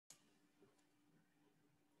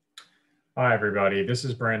Hi, everybody. This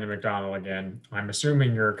is Brandon McDonald again. I'm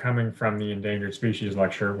assuming you're coming from the endangered species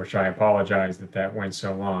lecture, which I apologize that that went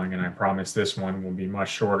so long, and I promise this one will be much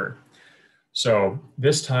shorter. So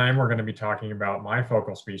this time we're going to be talking about my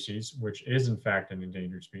focal species, which is in fact an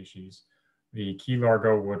endangered species, the key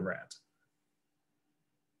Largo woodrat.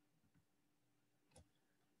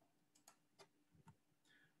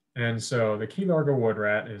 And so the key Largo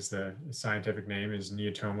woodrat is the scientific name is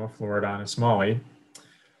Neotoma floridana smalley.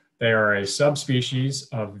 They are a subspecies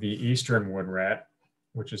of the eastern woodrat,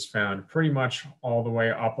 which is found pretty much all the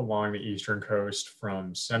way up along the eastern coast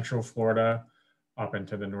from central Florida up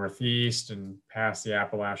into the northeast and past the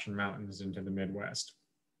Appalachian Mountains into the Midwest.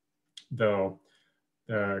 Though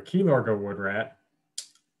the Key Largo woodrat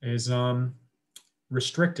is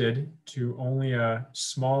restricted to only a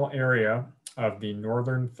small area of the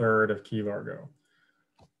northern third of Key Largo.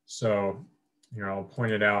 So here, I'll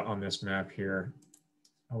point it out on this map here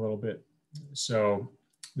a little bit. So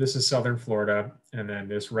this is southern Florida, and then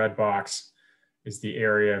this red box is the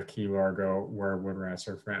area of Key Largo where woodrats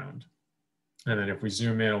are found. And then if we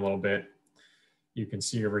zoom in a little bit, you can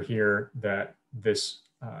see over here that this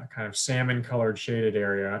kind of salmon colored shaded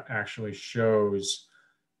area actually shows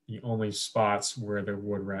the only spots where the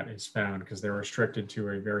woodrat is found, because they're restricted to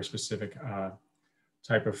a very specific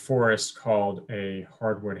type of forest called a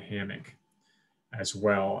hardwood hammock, as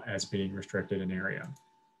well as being restricted in area.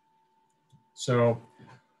 So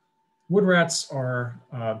woodrats are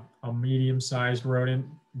a medium-sized rodent.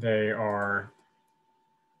 They are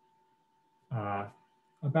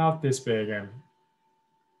about this big,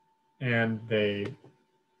 and they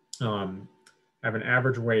have an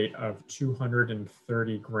average weight of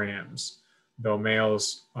 230 grams, though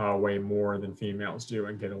males weigh more than females do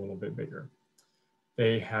and get a little bit bigger.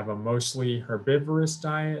 They have a mostly herbivorous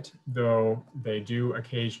diet, though they do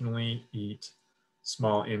occasionally eat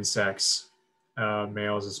small insects,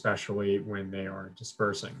 males especially when they are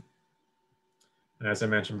dispersing. And as I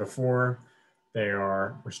mentioned before, they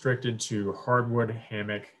are restricted to hardwood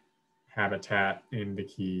hammock habitat in the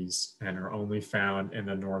Keys and are only found in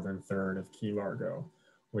the northern third of Key Largo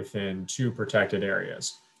within two protected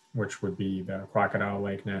areas, which would be the Crocodile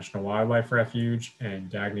Lake National Wildlife Refuge and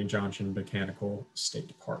Dagny Johnson Botanical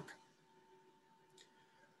State Park.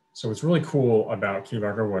 So what's really cool about Key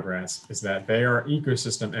Largo woodrats is that they are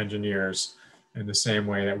ecosystem engineers in the same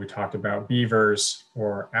way that we talked about beavers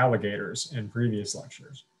or alligators in previous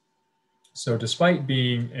lectures. So despite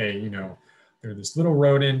being they're this little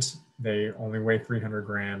rodent, they only weigh 300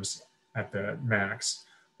 grams at the max,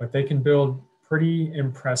 but they can build pretty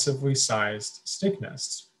impressively sized stick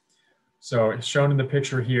nests. So shown in the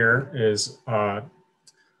picture here is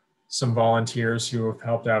some volunteers who have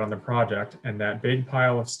helped out on the project, and that big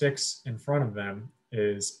pile of sticks in front of them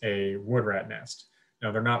is a woodrat nest.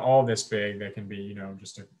 Now, they're not all this big. They can be,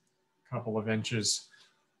 just a couple of inches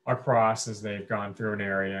across as they've gone through an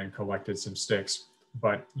area and collected some sticks.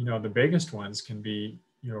 But, the biggest ones can be,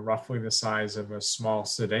 roughly the size of a small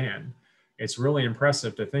sedan. It's really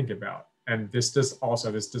impressive to think about. And this does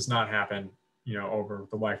not happen, over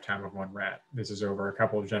the lifetime of one rat. This is over a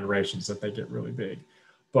couple of generations that they get really big.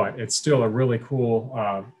 But it's still a really cool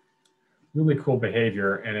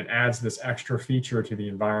behavior, and it adds this extra feature to the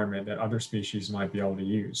environment that other species might be able to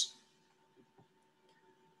use.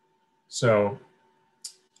 So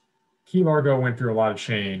Key Largo went through a lot of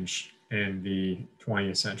change in the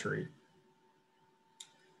 20th century.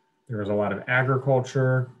 There was a lot of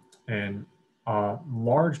agriculture, and a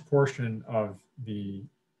large portion of the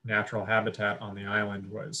natural habitat on the island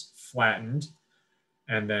was flattened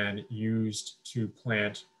and then used to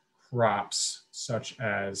plant crops such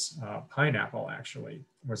as pineapple. Actually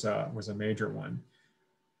was a major one.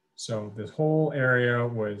 So this whole area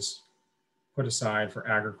was put aside for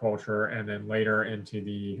agriculture, and then later into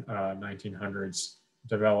the 1900s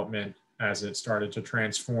development as it started to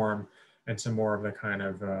transform into more of the kind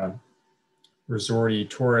of resorty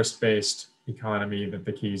tourist-based economy that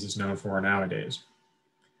the Keys is known for nowadays.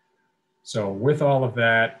 So with all of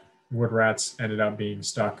that, woodrats ended up being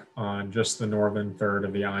stuck on just the northern third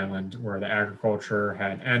of the island, where the agriculture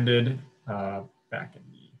had ended back in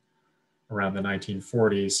around the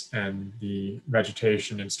 1940s, and the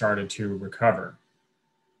vegetation had started to recover.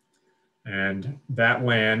 And that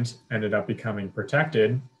land ended up becoming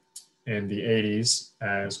protected in the 80s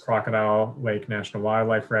as Crocodile Lake National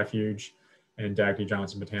Wildlife Refuge and Dagny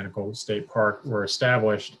Johnson Botanical State Park were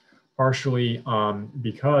established, partially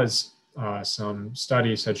because some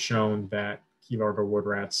studies had shown that Key Largo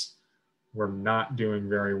woodrats were not doing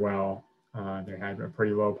very well. They had a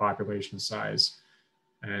pretty low population size,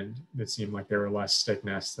 and it seemed like there were less stick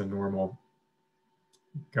nests than normal.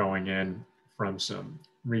 going in from some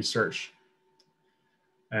research.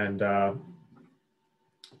 And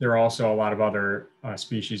there are also a lot of other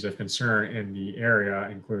species of concern in the area,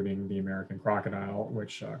 including the American crocodile,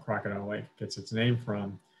 which Crocodile Lake gets its name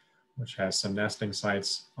from, which has some nesting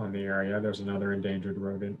sites on the area. There's another endangered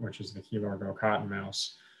rodent, which is the Key Largo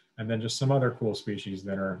cottonmouse, and then just some other cool species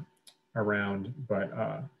that are around, but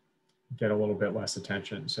get a little bit less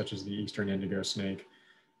attention, such as the eastern indigo snake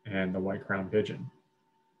and the white-crowned pigeon.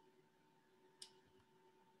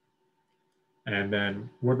 And then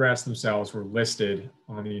wood rats themselves were listed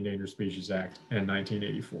on the Endangered Species Act in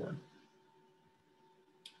 1984.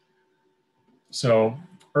 So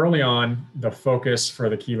early on, the focus for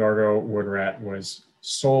the Key Largo wood rat was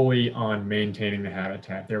solely on maintaining the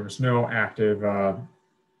habitat. There was no active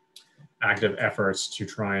efforts to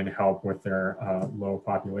try and help with their low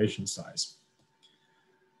population size.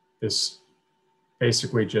 This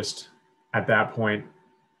basically just, at that point,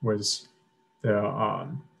 was the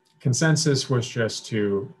consensus was just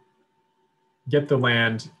to get the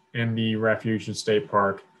land in the refuge and state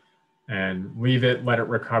park and leave it, let it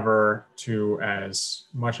recover to as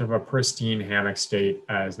much of a pristine hammock state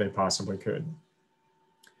as they possibly could.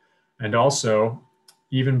 And also,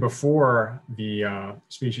 even before the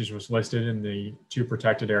species was listed and the 2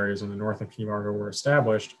 protected areas in the north of Key Largo were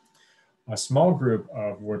established, a small group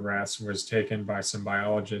of wood rats was taken by some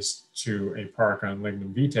biologists to a park on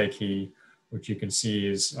Lignum Vitae Key, which you can see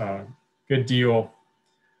is a good deal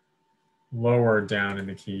lower down in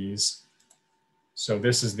the Keys. So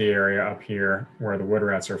this is the area up here where the wood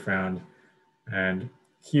rats are found. And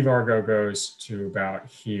Key Largo goes to about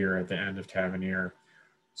here at the end of Tavernier.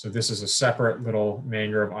 So this is a separate little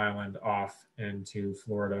mangrove island off into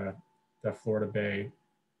Florida, the Florida Bay,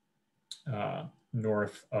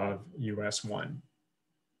 north of US 1.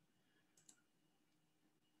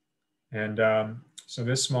 And so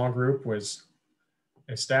this small group was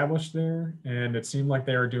established there, and it seemed like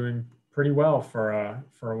they were doing pretty well for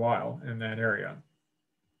a while in that area.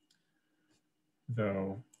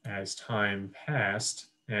 Though as time passed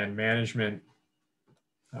and management,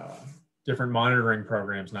 different monitoring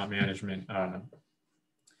programs, not management,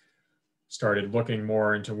 started looking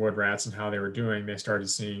more into wood rats and how they were doing, they started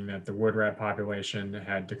seeing that the wood rat population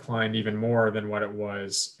had declined even more than what it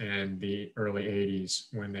was in the early 80s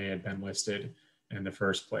when they had been listed in the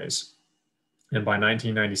first place. And by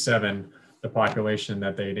 1997, the population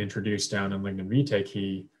that they had introduced down in Lignum Vitae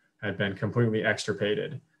Key had been completely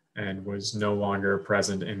extirpated and was no longer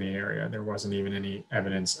present in the area. There wasn't even any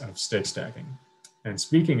evidence of stick stacking. And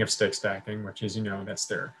speaking of stick stacking, which is, that's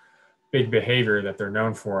their big behavior that they're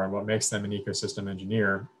known for and what makes them an ecosystem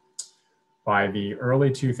engineer, by the early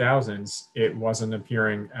 2000s, it wasn't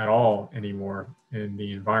appearing at all anymore in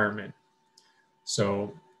the environment.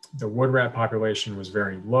 So the wood rat population was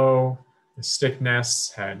very low. The stick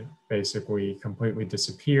nests had basically completely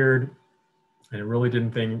disappeared, and it really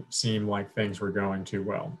didn't seem like things were going too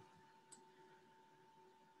well.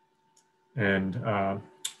 And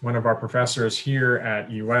one of our professors here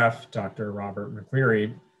at UF, Dr. Robert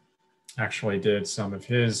McCleary, actually did some of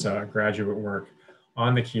his graduate work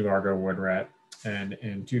on the Key Largo wood rat. And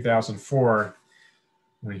in 2004,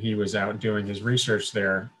 when he was out doing his research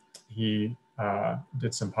there, he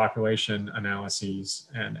did some population analyses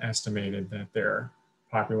and estimated that their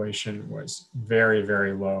population was very,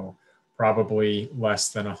 very low, probably less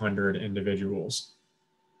than 100 individuals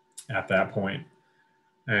at that point.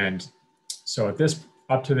 And so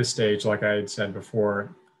up to this stage, like I had said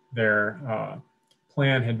before, their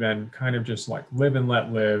plan had been kind of just like live and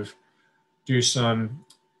let live, do some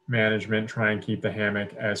management, try and keep the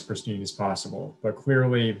hammock as pristine as possible. But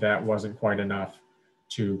clearly that wasn't quite enough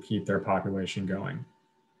to keep their population going.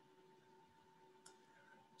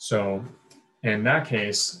 So in that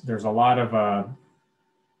case, there's a lot of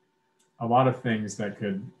things that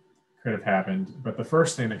could have happened. But the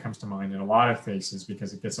first thing that comes to mind in a lot of cases,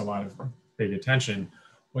 because it gets a lot of big attention,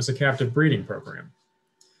 was a captive breeding program.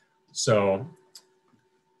 So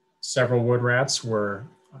several wood rats were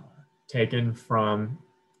taken from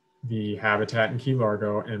the habitat in Key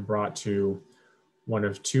Largo and brought to one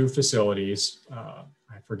of 2 facilities.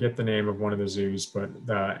 I forget the name of one of the zoos, but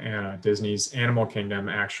Disney's Animal Kingdom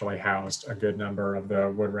actually housed a good number of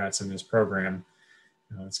the wood rats in this program.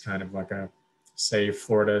 It's kind of like a save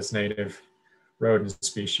Florida's native rodent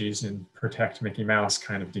species and protect Mickey Mouse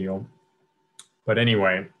kind of deal. But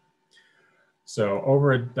anyway, so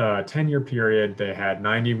over a 10-year period, they had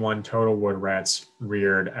 91 total wood rats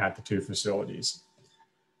reared at the 2 facilities.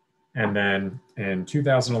 And then in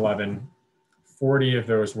 2011, 40 of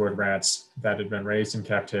those wood rats that had been raised in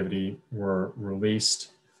captivity were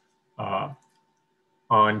released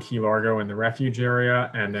on Key Largo in the refuge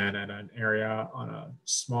area, and then at an area on a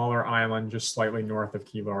smaller island just slightly north of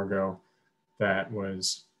Key Largo that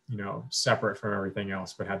was, separate from everything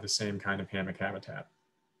else, but had the same kind of hammock habitat.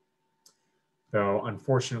 Though,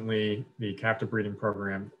 unfortunately, the captive breeding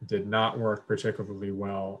program did not work particularly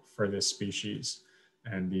well for this species.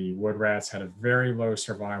 And the wood rats had a very low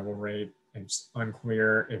survival rate. It's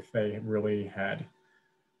unclear if they really had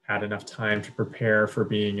enough time to prepare for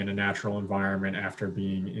being in a natural environment after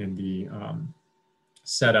being in the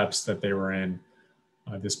setups that they were in.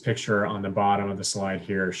 This picture on the bottom of the slide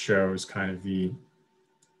here shows kind of the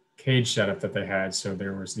cage setup that they had. So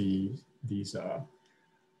there was these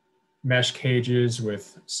mesh cages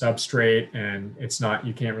with substrate, and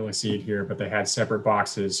you can't really see it here, but they had separate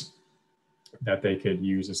boxes that they could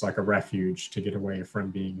use as like a refuge to get away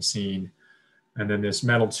from being seen. And then this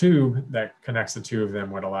metal tube that connects the two of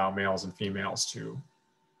them would allow males and females to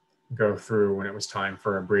go through when it was time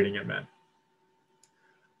for a breeding event.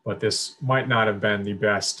 But this might not have been the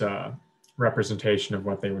best representation of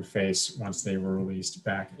what they would face once they were released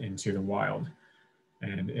back into the wild.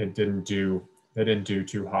 And they didn't do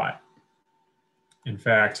too hot. In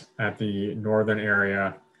fact, at the northern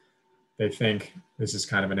area, they think, this is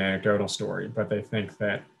kind of an anecdotal story, but they think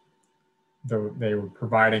that they were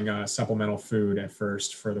providing supplemental food at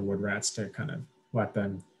first for the wood rats to kind of let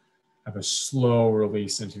them have a slow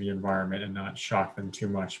release into the environment and not shock them too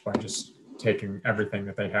much by just taking everything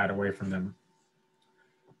that they had away from them.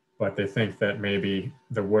 But they think that maybe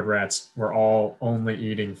the wood rats were all only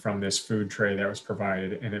eating from this food tray that was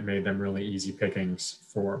provided, and it made them really easy pickings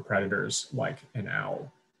for predators like an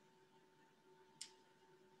owl.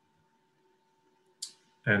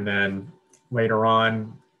 And then later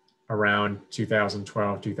on, around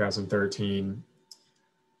 2012, 2013,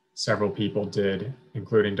 several people did,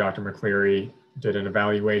 including Dr. McCleary, did an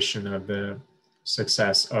evaluation of the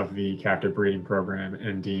success of the captive breeding program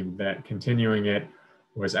and deemed that continuing it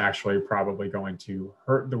was actually probably going to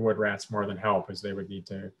hurt the wood rats more than help, as they would need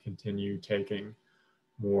to continue taking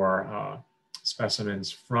more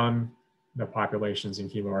specimens from the populations in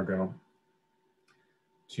Key Largo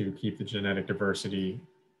to keep the genetic diversity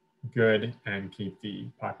good and keep the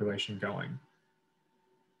population going.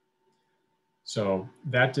 So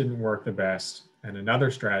that didn't work the best. And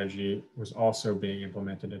another strategy was also being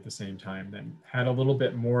implemented at the same time that had a little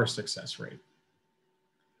bit more success rate.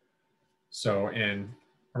 So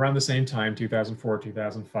around the same time, 2004,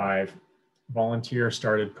 2005, volunteers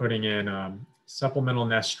started putting in supplemental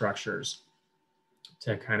nest structures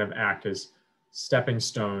to kind of act as stepping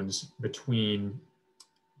stones between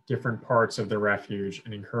different parts of the refuge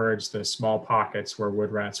and encourage the small pockets where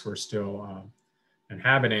wood rats were still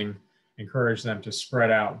inhabiting, encourage them to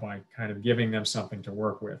spread out by kind of giving them something to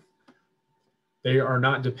work with. They are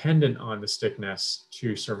not dependent on the stick nests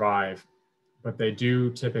to survive, but they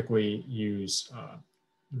do typically use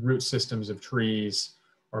root systems of trees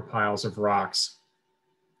or piles of rocks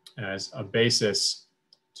as a basis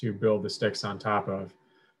to build the sticks on top of.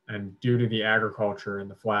 And due to the agriculture and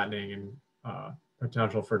the flattening and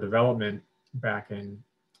potential for development back in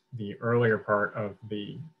the earlier part of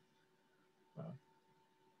the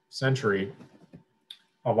century,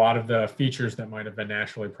 a lot of the features that might have been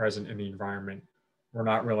naturally present in the environment were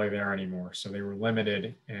not really there anymore. So they were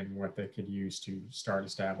limited in what they could use to start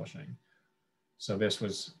establishing. So this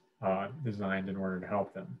was designed in order to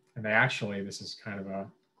help them. And they actually, this is kind of a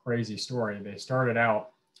crazy story. They started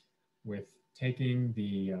out with taking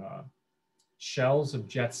the shells of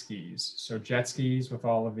jet skis. So jet skis with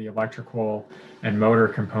all of the electrical and motor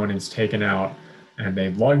components taken out, and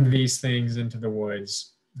they lugged these things into the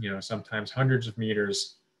woods, sometimes hundreds of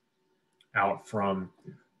meters out from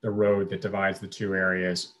the road that divides the two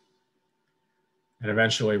areas. And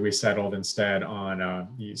eventually we settled instead on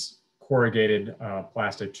these corrugated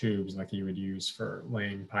plastic tubes like you would use for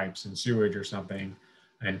laying pipes in sewage or something,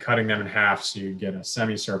 and cutting them in half so you get a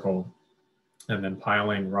semicircle, and then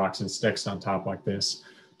piling rocks and sticks on top like this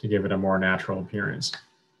to give it a more natural appearance.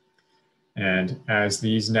 And as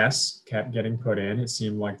these nests kept getting put in, it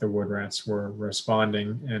seemed like the wood rats were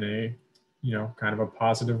responding in a, kind of a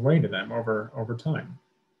positive way to them over time.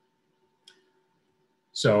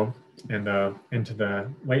 So into the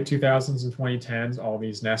late 2000s and 2010s, all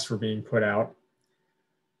these nests were being put out,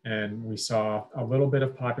 and we saw a little bit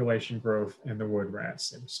of population growth in the wood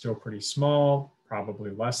rats. It was still pretty small,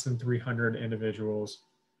 probably less than 300 individuals,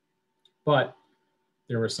 but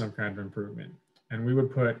there was some kind of improvement. And we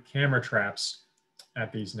would put camera traps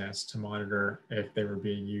at these nests to monitor if they were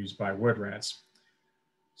being used by wood rats.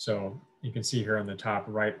 So you can see here on the top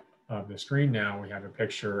right of the screen now, we have a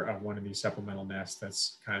picture of one of these supplemental nests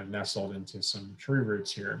that's kind of nestled into some tree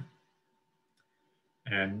roots here.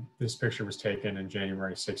 And this picture was taken on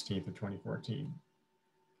January 16th of 2014.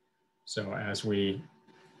 So as we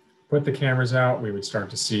put the cameras out, we would start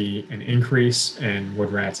to see an increase in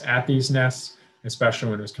wood rats at these nests, especially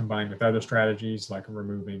when it was combined with other strategies like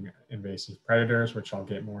removing invasive predators, which I'll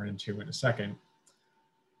get more into in a second.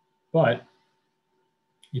 But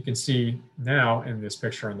you can see now in this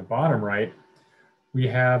picture on the bottom right, we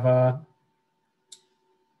have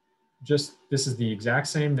this is the exact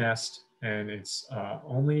same nest, and it's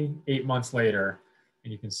only 8 months later,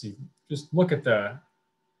 and you can see, just look at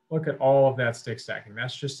all of that stick stacking.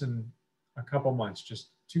 That's just in a couple months,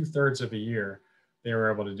 just 2/3 of a year, they were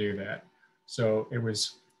able to do that. So it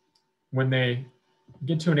was, when they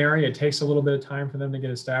get to an area, it takes a little bit of time for them to get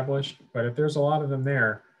established, but if there's a lot of them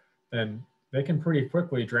there, then they can pretty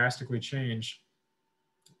quickly drastically change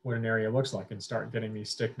what an area looks like and start getting these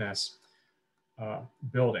stick nests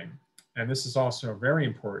building. And this is also very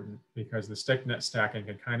important because the stick net stacking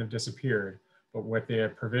had kind of disappeared, but with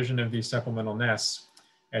the provision of these supplemental nests,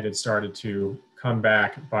 it had started to come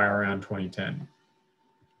back by around 2010.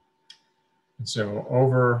 And so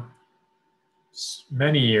over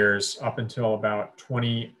many years, up until about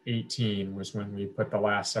 2018 was when we put the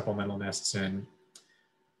last supplemental nests in,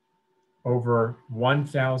 over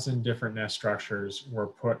 1,000 different nest structures were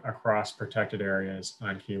put across protected areas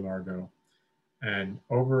on Key Largo. And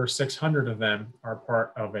over 600 of them are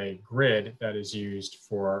part of a grid that is used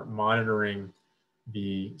for monitoring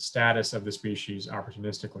the status of the species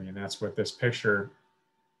opportunistically. And that's what this picture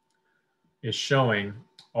is showing.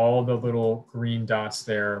 All the little green dots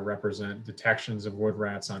there represent detections of wood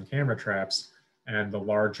rats on camera traps, and the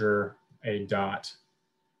larger a dot,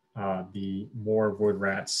 the more wood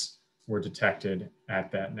rats were detected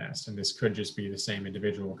at that nest. And this could just be the same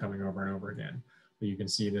individual coming over and over again. But you can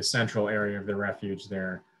see the central area of the refuge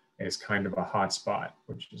there is kind of a hot spot,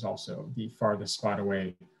 which is also the farthest spot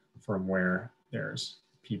away from where there's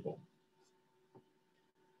people.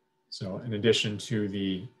 So in addition to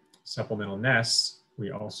the supplemental nests,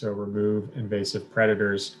 we also remove invasive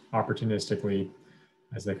predators opportunistically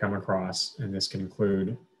as they come across. And this can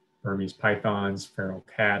include Burmese pythons, feral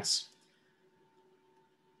cats,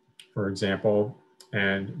 for example.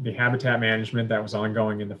 And the habitat management that was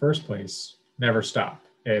ongoing in the first place never stopped.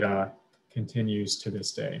 It continues to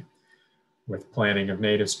this day with planting of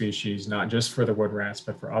native species, not just for the wood rats,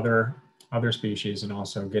 but for other species, and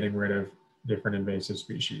also getting rid of different invasive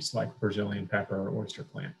species like Brazilian pepper or oyster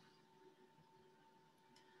plant.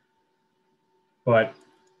 But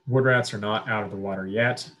wood rats are not out of the water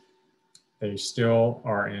yet. They still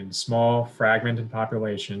are in small, fragmented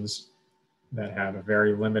populations that have a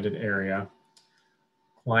very limited area.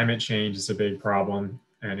 Climate change is a big problem,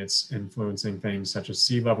 and it's influencing things such as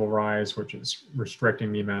sea level rise, which is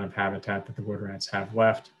restricting the amount of habitat that the wood rats have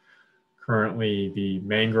left. Currently, the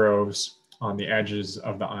mangroves on the edges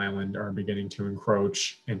of the island are beginning to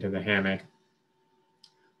encroach into the hammock,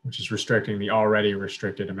 which is restricting the already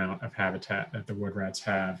restricted amount of habitat that the wood rats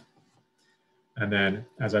have. And then,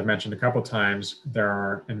 as I've mentioned a couple times, there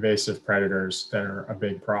are invasive predators that are a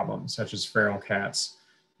big problem, such as feral cats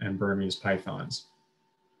and Burmese pythons.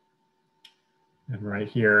 And right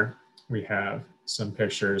here, we have some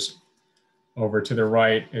pictures. Over to the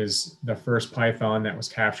right is the first python that was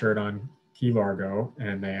captured on Key Largo,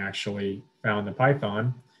 and they actually found the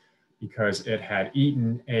python because it had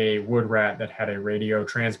eaten a wood rat that had a radio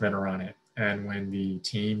transmitter on it. And when the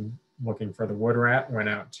team looking for the wood rat went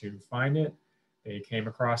out to find it, they came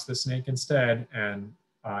across the snake instead, and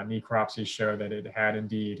necropsies show that it had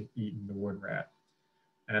indeed eaten the wood rat.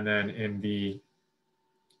 And then in the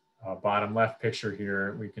bottom left picture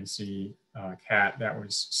here, we can see a cat that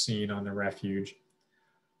was seen on the refuge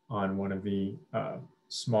on one of the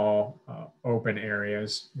small open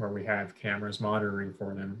areas where we have cameras monitoring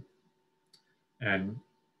for them. And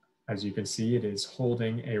as you can see, it is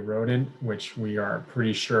holding a rodent, which we are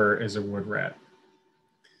pretty sure is a wood rat.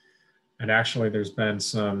 And actually, there's been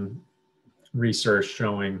some research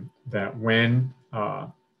showing that when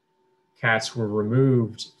cats were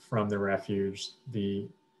removed from the refuge, the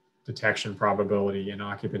detection probability and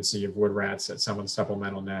occupancy of wood rats at some of the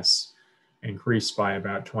supplemental nests increased by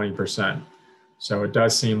about 20%. So it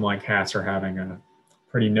does seem like cats are having a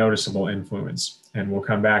pretty noticeable influence, and we'll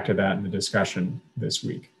come back to that in the discussion this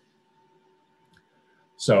week.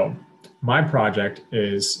 So my project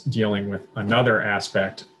is dealing with another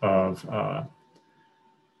aspect of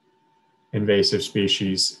invasive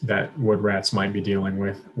species that wood rats might be dealing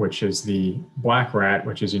with, which is the black rat,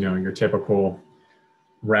 which is, your typical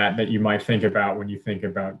rat that you might think about when you think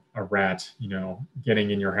about a rat, you know,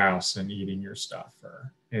 getting in your house and eating your stuff,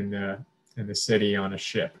 or in the city on a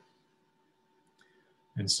ship.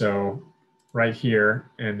 And so right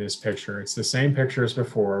here in this picture, it's the same picture as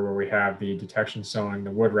before, where we have the detection sowing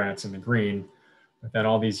the wood rats in the green, but then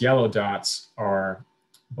all these yellow dots are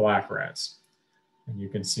black rats. And you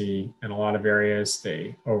can see in a lot of areas,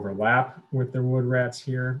 they overlap with the wood rats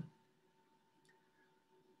here.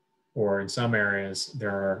 Or in some areas,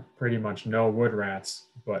 there are pretty much no wood rats,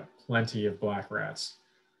 but plenty of black rats.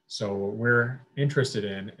 So what we're interested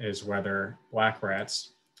in is whether black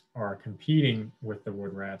rats are competing with the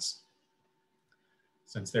wood rats,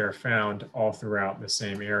 since they are found all throughout the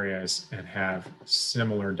same areas and have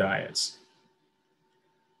similar diets.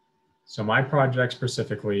 So my project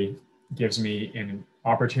specifically gives me an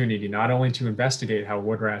opportunity not only to investigate how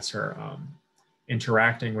wood rats are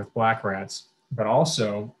interacting with black rats, but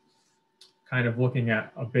also kind of looking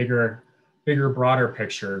at a bigger, broader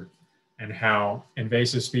picture, and how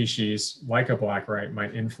invasive species like a black rat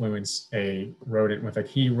might influence a rodent with a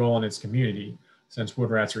key role in its community, since wood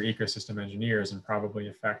rats are ecosystem engineers and probably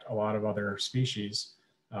affect a lot of other species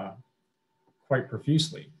quite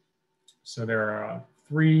profusely. So there are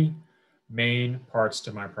three main parts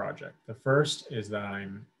to my project. The first is that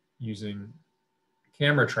I'm using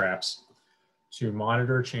camera traps to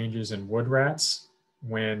monitor changes in wood rats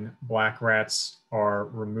when black rats are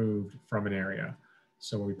removed from an area.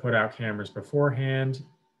 So we put out cameras beforehand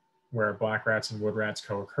where black rats and wood rats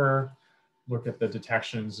co-occur, look at the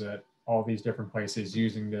detections at all these different places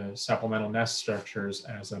using the supplemental nest structures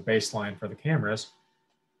as a baseline for the cameras,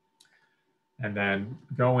 and then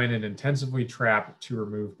go in and intensively trap to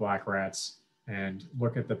remove black rats and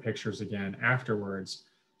look at the pictures again afterwards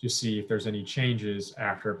to see if there's any changes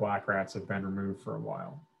after black rats have been removed for a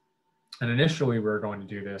while. And initially we were going to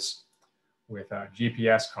do this with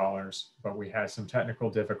GPS collars, but we had some technical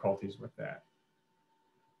difficulties with that.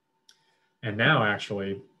 And now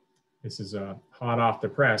actually, this is hot off the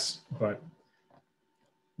press, but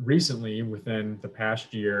recently, within the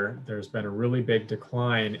past year, there's been a really big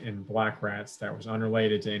decline in black rats that was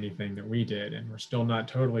unrelated to anything that we did. And we're still not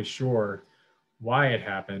totally sure why it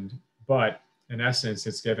happened, but in essence,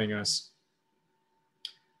 it's giving us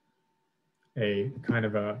a kind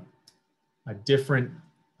of a different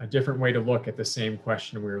way to look at the same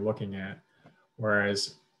question we were looking at.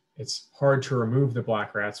 Whereas it's hard to remove the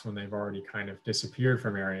black rats when they've already kind of disappeared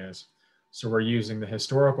from areas. So we're using the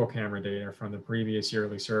historical camera data from the previous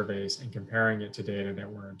yearly surveys and comparing it to data that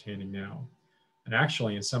we're obtaining now. And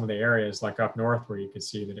actually in some of the areas like up north where you could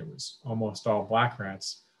see that it was almost all black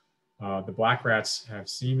rats, the black rats have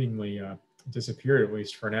seemingly disappeared, at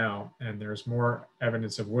least for now, and there's more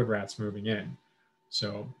evidence of wood rats moving in.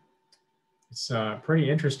 So it's pretty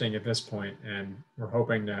interesting at this point, and we're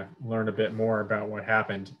hoping to learn a bit more about what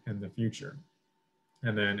happened in the future.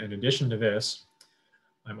 And then in addition to this,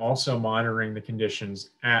 I'm also monitoring the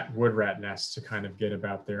conditions at wood rat nests to kind of get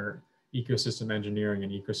about their ecosystem engineering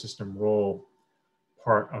and ecosystem role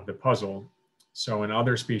part of the puzzle. So in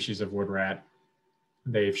other species of wood rat,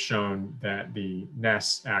 they've shown that the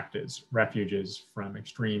nests act as refuges from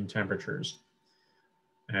extreme temperatures.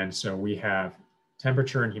 And so we have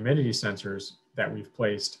temperature and humidity sensors that we've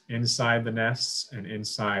placed inside the nests and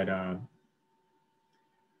inside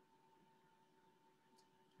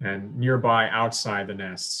and nearby outside the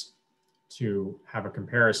nests to have a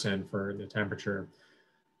comparison for the temperature.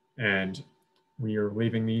 And we are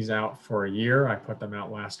leaving these out for a year. I put them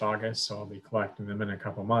out last August, so I'll be collecting them in a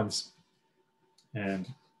couple months.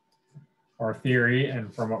 And our theory,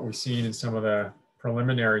 and from what we've seen in some of the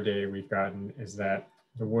preliminary data we've gotten, is that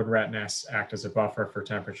the wood rat nests act as a buffer for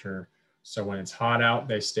temperature. So when it's hot out,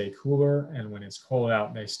 they stay cooler, and when it's cold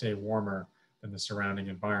out, they stay warmer than the surrounding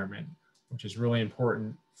environment, which is really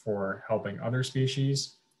important for helping other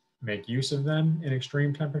species make use of them in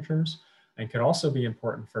extreme temperatures, and could also be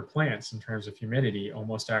important for plants in terms of humidity,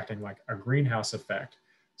 almost acting like a greenhouse effect,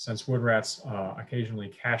 since wood rats occasionally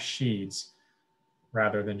cache seeds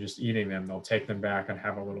rather than just eating them. They'll take them back and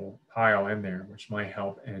have a little pile in there, which might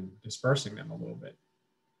help in dispersing them a little bit.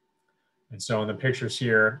 And so in the pictures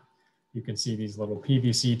here, you can see these little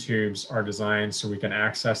PVC tubes are designed so we can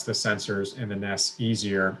access the sensors in the nests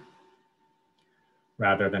easier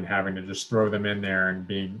rather than having to just throw them in there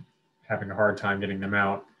and having a hard time getting them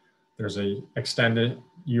out. There's a extended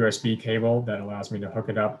USB cable that allows me to hook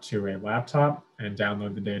it up to a laptop and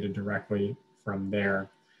download the data directly from there.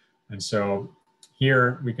 And so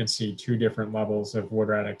here we can see two different levels of wood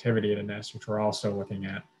rat activity at a nest, which we're also looking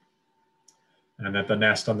at. And that the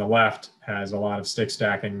nest on the left has a lot of stick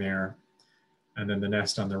stacking there. And then the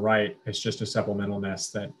nest on the right is just a supplemental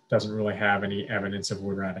nest that doesn't really have any evidence of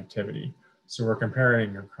woodrat activity. So we're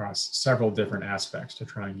comparing across several different aspects to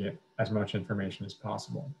try and get as much information as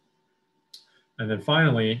possible. And then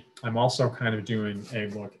finally, I'm also kind of doing a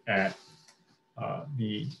look at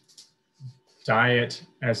the diet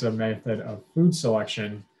as a method of food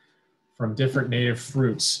selection from different native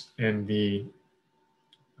fruits in the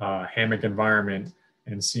hammock environment,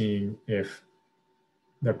 and seeing if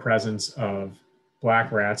the presence of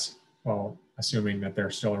black rats, well, assuming that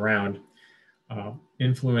they're still around,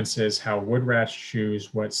 influences how wood rats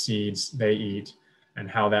choose what seeds they eat and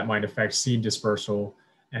how that might affect seed dispersal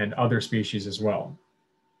and other species as well.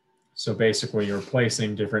 So basically, you're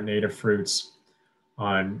placing different native fruits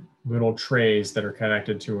on little trays that are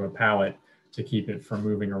connected to a pallet to keep it from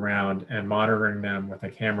moving around, and monitoring them with a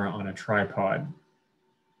camera on a tripod.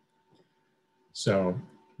 So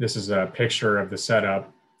this is a picture of the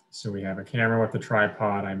setup. So we have a camera with a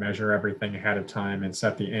tripod. I measure everything ahead of time and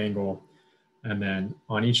set the angle. And then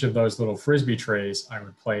on each of those little Frisbee trays, I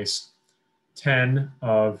would place 10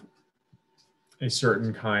 of a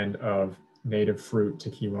certain kind of native fruit to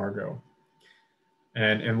Key Largo.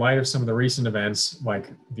 And in light of some of the recent events, like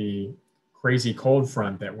the crazy cold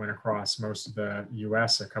front that went across most of the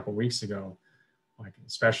US a couple weeks ago, like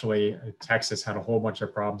especially Texas had a whole bunch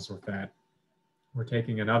of problems with that. We're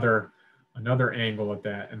taking another angle at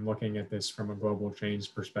that and looking at this from a global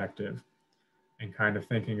change perspective, and kind of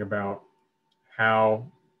thinking about how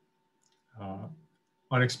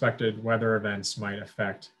unexpected weather events might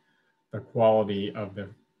affect the quality of the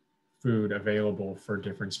food available for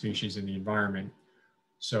different species in the environment.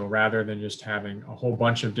 So rather than just having a whole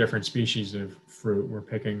bunch of different species of fruit, we're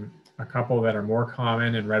picking a couple that are more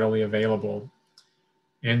common and readily available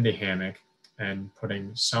in the hammock, and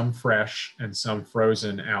putting some fresh and some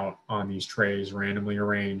frozen out on these trays, randomly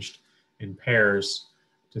arranged in pairs,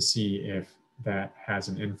 to see if that has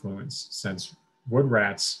an influence, since wood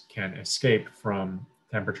rats can escape from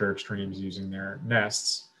temperature extremes using their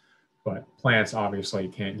nests, but plants obviously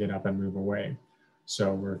can't get up and move away.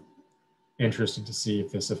 So we're interested to see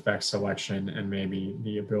if this affects selection and maybe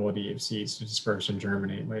the ability of seeds to disperse and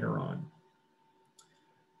germinate later on.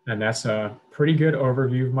 And that's a pretty good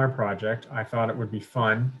overview of my project. I thought it would be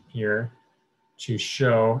fun here to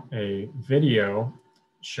show a video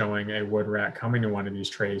showing a wood rat coming to one of these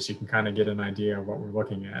trays, so you can kind of get an idea of what we're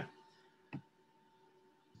looking at.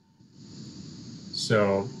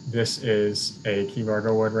 So this is a Key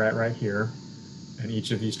Largo wood rat right here, and each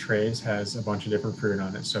of these trays has a bunch of different fruit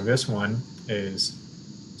on it. So this one is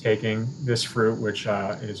taking this fruit, which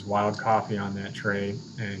is wild coffee on that tray,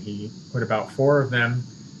 and he put about 4 of them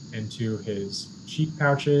into his cheek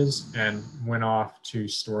pouches and went off to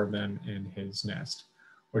store them in his nest,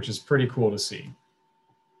 which is pretty cool to see.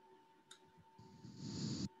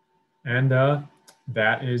 And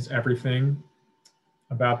that is everything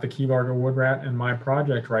about the Key Largo wood rat and my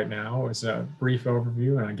project right now. It was a brief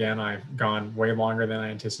overview, and again, I've gone way longer than I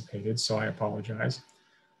anticipated, so I apologize.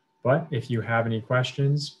 But if you have any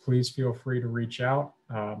questions, please feel free to reach out.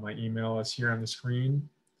 My email is here on the screen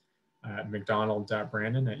at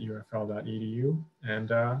mcdonald.brandon@ufl.edu,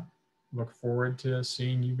 and look forward to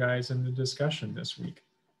seeing you guys in the discussion this week.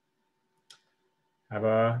 Have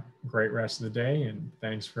a great rest of the day, and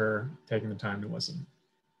thanks for taking the time to listen.